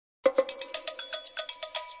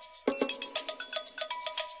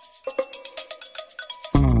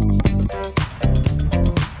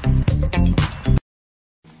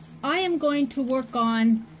going to work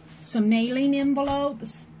on some mailing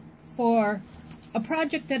envelopes for a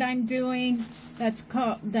project that I'm doing that's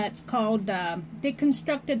called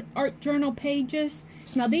Deconstructed Art Journal Pages.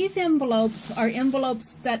 Now these envelopes are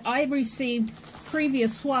envelopes that I received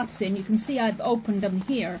previous swaps in. You can see I've opened them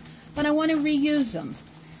here, but I want to reuse them.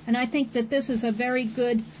 And I think that this is a very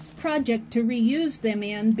good project to reuse them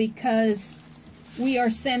in, because we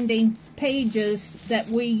are sending pages that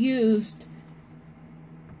we used,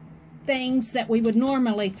 things that we would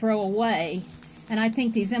normally throw away, and I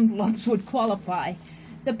think these envelopes would qualify.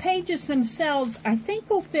 The pages themselves, I think,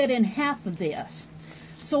 will fit in half of this.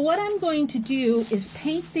 So what I'm going to do is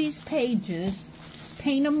paint these pages,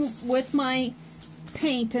 paint them with my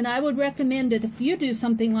paint, and I would recommend that if you do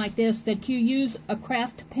something like this, that you use a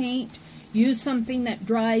craft paint, use something that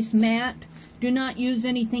dries matte. Do not use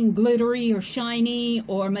anything glittery or shiny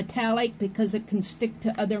or metallic, because it can stick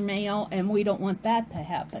to other mail, and we don't want that to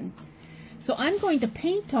happen. So I'm going to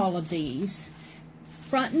paint all of these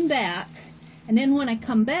front and back, and then when I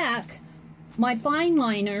come back, my fine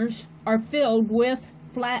liners are filled with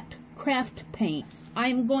flat craft paint.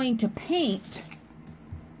 I'm going to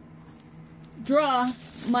draw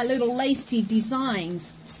my little lacy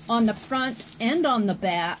designs on the front and on the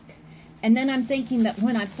back, and then I'm thinking that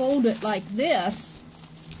when I fold it like this,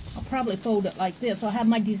 I'll probably fold it like this. I'll have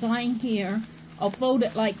my design here. I'll fold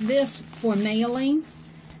it like this for mailing,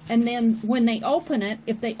 and then when they open it,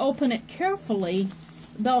 if they open it carefully,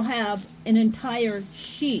 they'll have an entire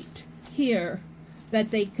sheet here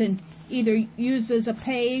that they can either use as a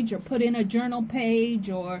page or put in a journal page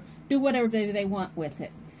or do whatever they want with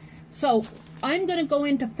it. So I'm going to go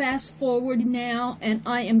into fast forward now, and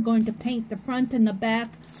I am going to paint the front and the back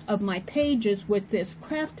of my pages with this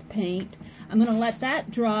craft paint. I'm going to let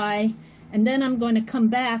that dry, and then I'm going to come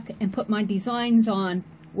back and put my designs on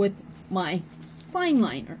with my fine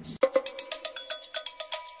liners.